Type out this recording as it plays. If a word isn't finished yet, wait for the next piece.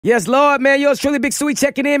Yes, Lord, man. Yours truly, Big Sweet,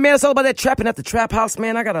 checking in, man. It's all about that trapping at the trap house,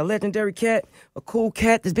 man. I got a legendary cat, a cool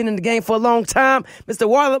cat that's been in the game for a long time. Mr.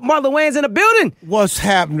 Marlon Wayans in the building. What's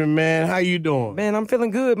happening, man? How you doing? Man, I'm feeling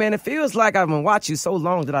good, man. It feels like I've been watching you so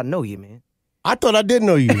long that I know you, man. I thought I did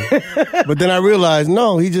know you. But then I realized,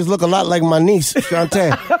 no, he just look a lot like my niece,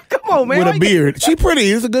 Shantae. Come on, man. With a beard. She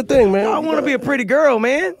pretty. It's a good thing, man. I want to be a pretty girl,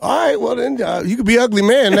 man. All right, well, then you could be ugly,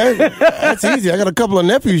 man. That's easy. I got a couple of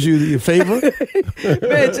nephews you favor.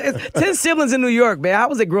 Man, 10 siblings in New York, man. How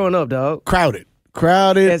was it growing up, dog? Crowded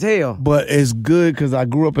as hell. But it's good because I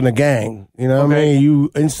grew up in a gang. You know what I mean?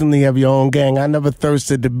 You instantly have your own gang. I never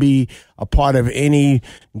thirsted to be a part of any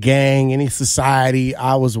gang, any society.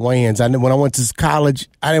 I was Wayans. When I went to college,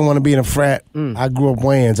 I didn't want to be in a frat. I grew up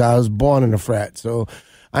Wayans. I was born in a frat. So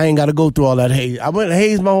I ain't got to go through all that haze. I went to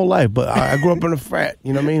haze my whole life, but I grew up in a frat.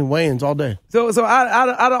 You know what I mean? Wayans all day. So out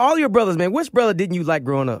of all your brothers, man, which brother didn't you like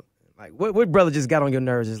growing up? Like, what brother just got on your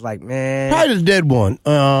nerves? It's like, man. Probably the dead one.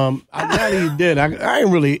 I'm glad he's dead. I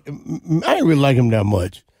didn't really like him that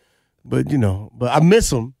much. But, I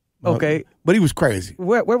miss him. Okay. But he was crazy.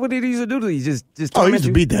 What would he used to do to you? Just he used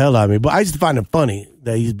to beat the hell out of me. But I used to find it funny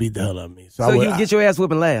that he used to beat the hell out of me. So you get your ass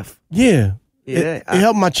whooped and laugh? Yeah. It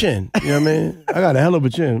helped my chin. You know what I mean? I got a hell of a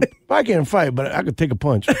chin. I can't fight, but I could take a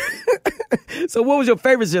punch. So what was your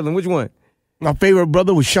favorite sibling? Which one? My favorite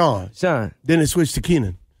brother was Sean. Sean. Then it switched to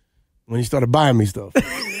Keenan when he started buying me stuff.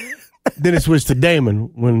 Then it switched to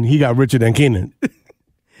Damon when he got richer than Keenan.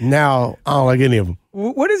 Now, I don't like any of them.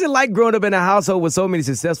 What is it like growing up in a household with so many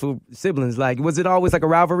successful siblings? Like, was it always like a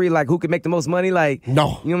rivalry? Like, who could make the most money? Like,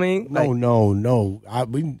 no. You know what I mean? No.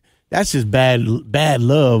 That's just bad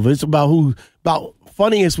love. It's about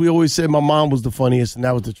funniest. We always said my mom was the funniest, and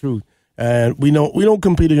that was the truth. And we don't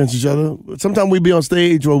compete against each other. Sometimes we be on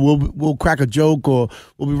stage, or we'll crack a joke, or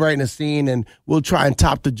we'll be writing a scene, and we'll try and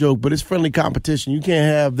top the joke. But it's friendly competition. You can't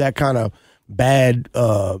have that kind of bad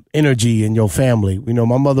energy in your family.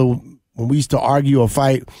 My mother, when we used to argue or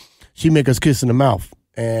fight, she'd make us kiss in the mouth.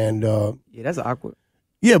 And yeah, that's awkward.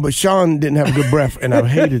 Yeah, but Sean didn't have a good breath, and I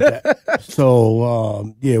hated that.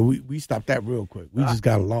 So, we stopped that real quick. We just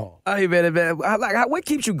got along. Hey, man. What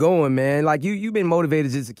keeps you going, man? Like, you've been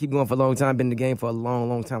motivated just to keep going for a long time, been in the game for a long,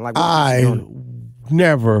 long time. Like, I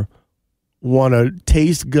never want to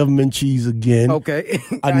taste government cheese again. Okay.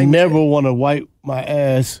 I never want to wipe my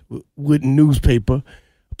ass with newspaper.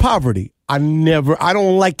 Poverty. I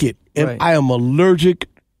don't like it. And right. I am allergic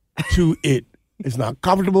to it. It's not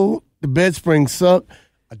comfortable. The bed springs suck.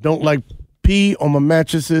 I don't like pee on my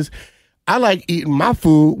mattresses. I like eating my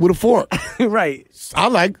food with a fork. Right. I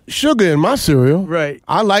like sugar in my cereal. Right.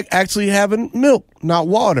 I like actually having milk, not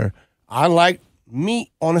water. I like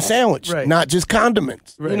meat on a sandwich, right. Not just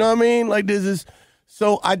condiments. Right. You know what I mean? Like this is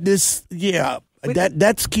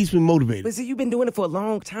that keeps me motivated. But see, you've been doing it for a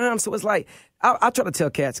long time, so it's like I try to tell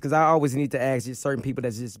cats because I always need to ask just certain people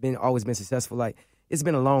that's just always been successful. Like, it's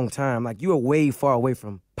been a long time. Like, you are way far away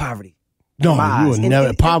from poverty. No, you are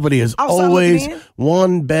never. Poverty is always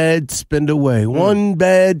one bad spin away. One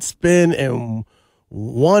bad spin and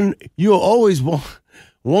you are always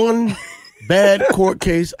one bad court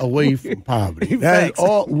case away from poverty. That's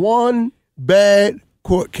all. One bad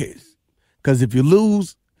court case. Because if you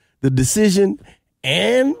lose the decision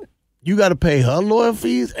and you got to pay her lawyer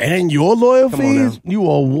fees and your lawyer fees, you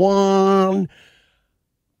are one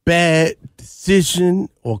bad decision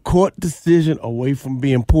or court decision away from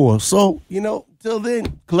being poor. So, till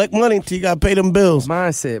then, collect money until you got to pay them bills.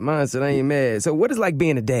 Mindset, I ain't mad. So what is like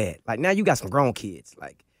being a dad? Like, now you got some grown kids.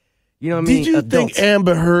 Like, you know what I mean? Did you Adults. think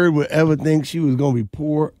Amber Heard would ever think she was going to be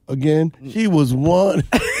poor again? She was one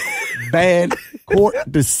bad court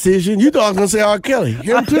decision. You thought I was going to say R. Kelly.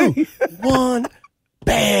 Him too. One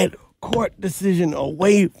bad court decision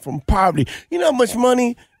away from poverty. You know how much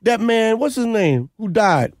money that man, what's his name, who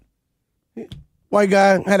died? White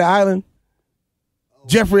guy, had an island.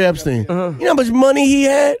 Jeffrey Epstein. Uh-huh. You know how much money he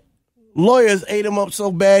had? Lawyers ate him up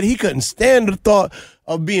so bad he couldn't stand the thought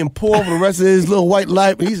of being poor for the rest of his little white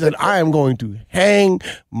life. He said, I am going to hang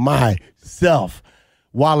myself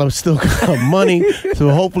while I'm still got money, so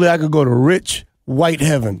hopefully I could go to rich white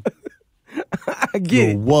heaven. I get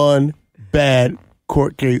it. One bad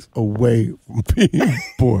court case away from being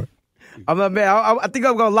poor. I'm not mad. I think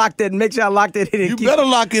I'm gonna lock that and make sure I lock that in. You better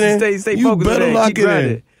lock it in. Stay you focused. Better lock it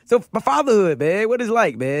in. So my fatherhood, man, what is it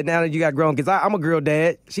like, man? Now that you got grown kids, I'm a girl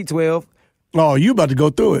dad. She 12. Oh, you about to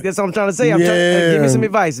go through it. That's what I'm trying to say. Give me some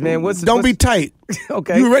advice, man. Don't be tight.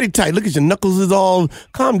 Okay. You already tight. Look at your knuckles is all.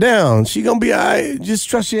 Calm down. She gonna be all right. Just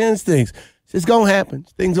trust your instincts. It's gonna happen.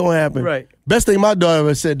 Things gonna happen. Right. Best thing my daughter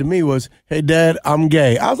ever said to me was, "Hey, Dad, I'm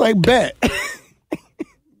gay." I was like, "Bet,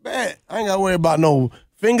 bet." I ain't gotta worry about no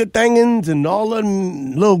finger thangins and all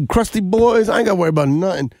them little crusty boys. I ain't got to worry about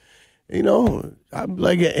nothing. You know, I'm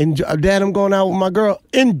like, Dad, I'm going out with my girl.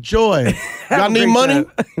 Enjoy. Y'all need money?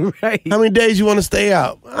 Right. How many days you want to stay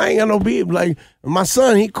out? I ain't got no beef. Like, my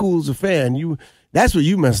son, he cool as a fan. That's what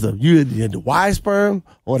you messed up. You had the Y sperm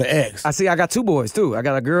or the X? I got 2 boys, too. I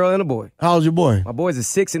got a girl and a boy. How old's your boy? My boys are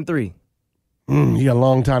 6 and 3. You got a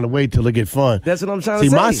long time to wait till it get fun. That's what I'm trying to say.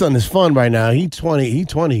 See, my son is fun right now. He 20.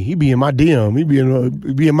 He be in my DM. He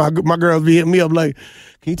be in my girls be hitting me up like,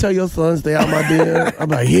 can you tell your son stay out my DM? I'm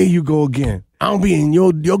like, here you go again. I don't be in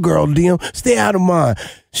your girl DM. Stay out of mine.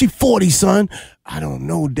 She 40, son. I don't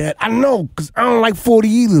know, Dad. I know, because I don't like 40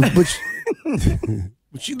 either. But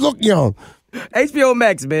she look young. HBO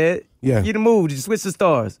Max, man. Yeah. You the move. Did you switch the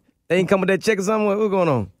stars? They ain't come with that check or something? What's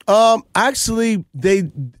going on? Actually,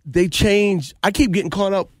 they changed. I keep getting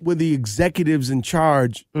caught up with the executives in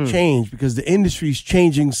charge change because the industry's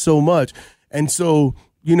changing so much. And so,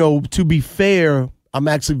 you know, to be fair, I'm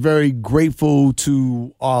actually very grateful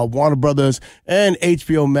to Warner Brothers and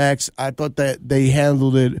HBO Max. I thought that they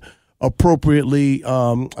handled it appropriately.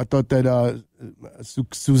 I thought that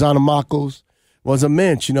Susanna Marcos was a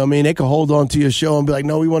mensch. You know what I mean? They could hold on to your show and be like,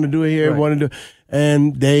 no, we want to do it here. Right. We want to do.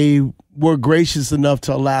 And they were gracious enough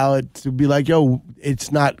to allow it to be like, yo,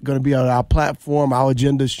 it's not going to be on our platform. Our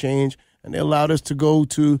agendas change. And they allowed us to go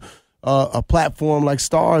to a platform like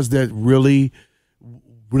Stars that really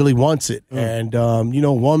wants it. And, you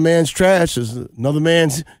know, one man's trash is another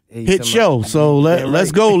man's hit show. So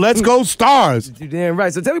let's go Stars. You're damn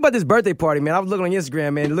right. So tell me about this birthday party, man. I was looking on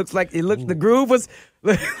Instagram, man. The groove was,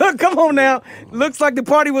 come on now. Looks like the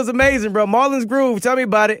party was amazing, bro. Marlon's Groove. Tell me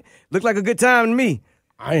about it. Looked like a good time to me.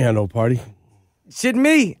 I ain't had no party. Shit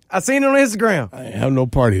me. I seen it on Instagram. I ain't have no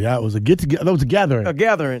party. That was a get-together. That was a gathering. A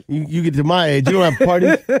gathering. You get to my age, you don't have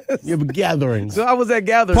parties. You have gatherings. So I was at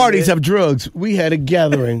gathering. Parties man. have drugs. We had a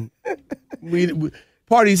gathering.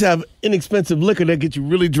 Parties have inexpensive liquor that get you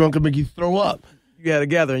really drunk and make you throw up. You had a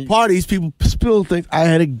gathering. Parties, people spill things. I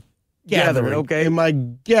had a gathering. Okay. And my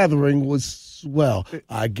gathering was swell.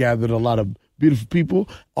 I gathered a lot of beautiful people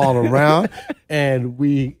all around, and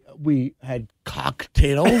we had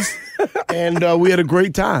cocktails, and we had a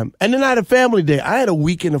great time. And then I had a family day. I had a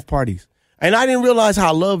weekend of parties. And I didn't realize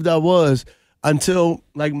how loved I was until,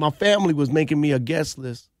 like, my family was making me a guest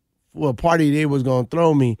list for a party they was going to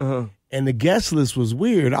throw me. Uh-huh. And the guest list was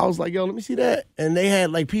weird. I was like, yo, let me see that. And they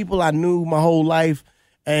had, like, people I knew my whole life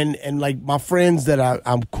and like, my friends that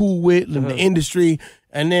I'm cool with in the industry.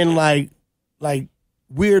 And then, like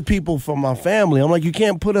weird people from my family. I'm like, you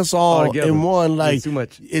can't put us all in one. Like, it's too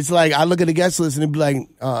much. It's like I look at the guest list and it'd be like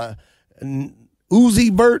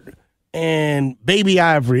Uzi Vert and Baby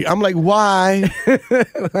Ivory. I'm like, why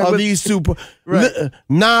are these super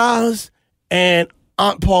Nas and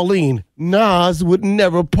Aunt Pauline? Nas would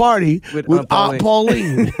never party with Aunt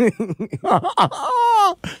Pauline.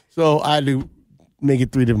 So I do make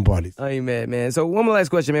it 3 different parties. I ain't mad, man. So one more last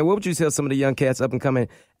question, man. What would you tell some of the young cats, up and coming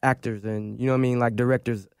actors and, you know what I mean, like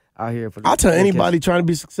directors out here? I'll tell anybody trying to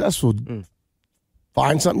be successful,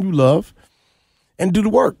 find something you love and do the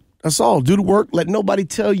work. That's all. Do the work. Let nobody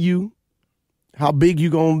tell you how big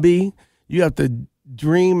you're going to be. You have to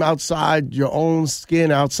dream outside your own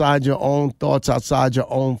skin, outside your own thoughts, outside your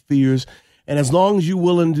own fears. And as long as you're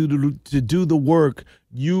willing to do the work,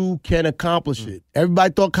 you can accomplish it.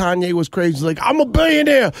 Everybody thought Kanye was crazy. Like, I'm a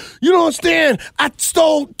billionaire. You don't understand. I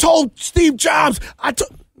told Steve Jobs.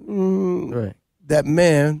 Right. That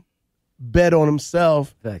man bet on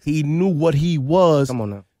himself. Facts. He knew what he was. Come on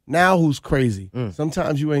now. Now who's crazy?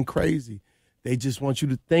 Sometimes you ain't crazy. They just want you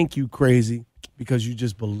to think you crazy because you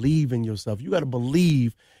just believe in yourself. You got to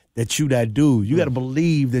believe that you that dude. You got to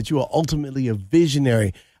believe that you are ultimately a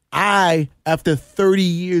visionary. I, after 30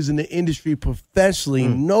 years in the industry professionally,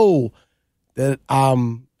 know that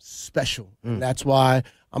I'm special. And that's why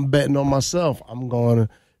I'm betting on myself. I'm going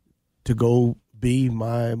to go be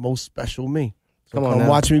my most special me. So come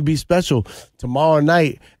watch me be special. Tomorrow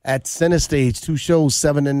night at Center Stage, 2 shows,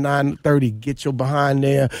 7 and 9:30. Get your behind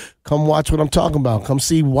there. Come watch what I'm talking about. Come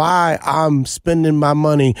see why I'm spending my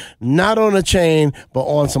money, not on a chain, but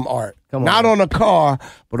on some art. Not on a car,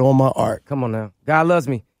 but on my art. Come on now. God loves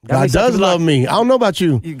me. God does love me. I don't know about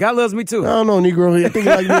you. God loves me too. I don't know, Negro. I think he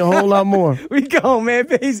likes me a whole lot more. We go, man.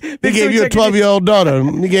 He gave you a 12-year-old daughter.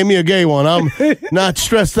 He gave me a gay one. I'm not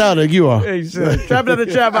stressed out like you are. Hey, sure. Trap it at the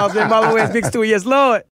trap house, man. Marlon Wayans, Big Stewie. Yes, Lord.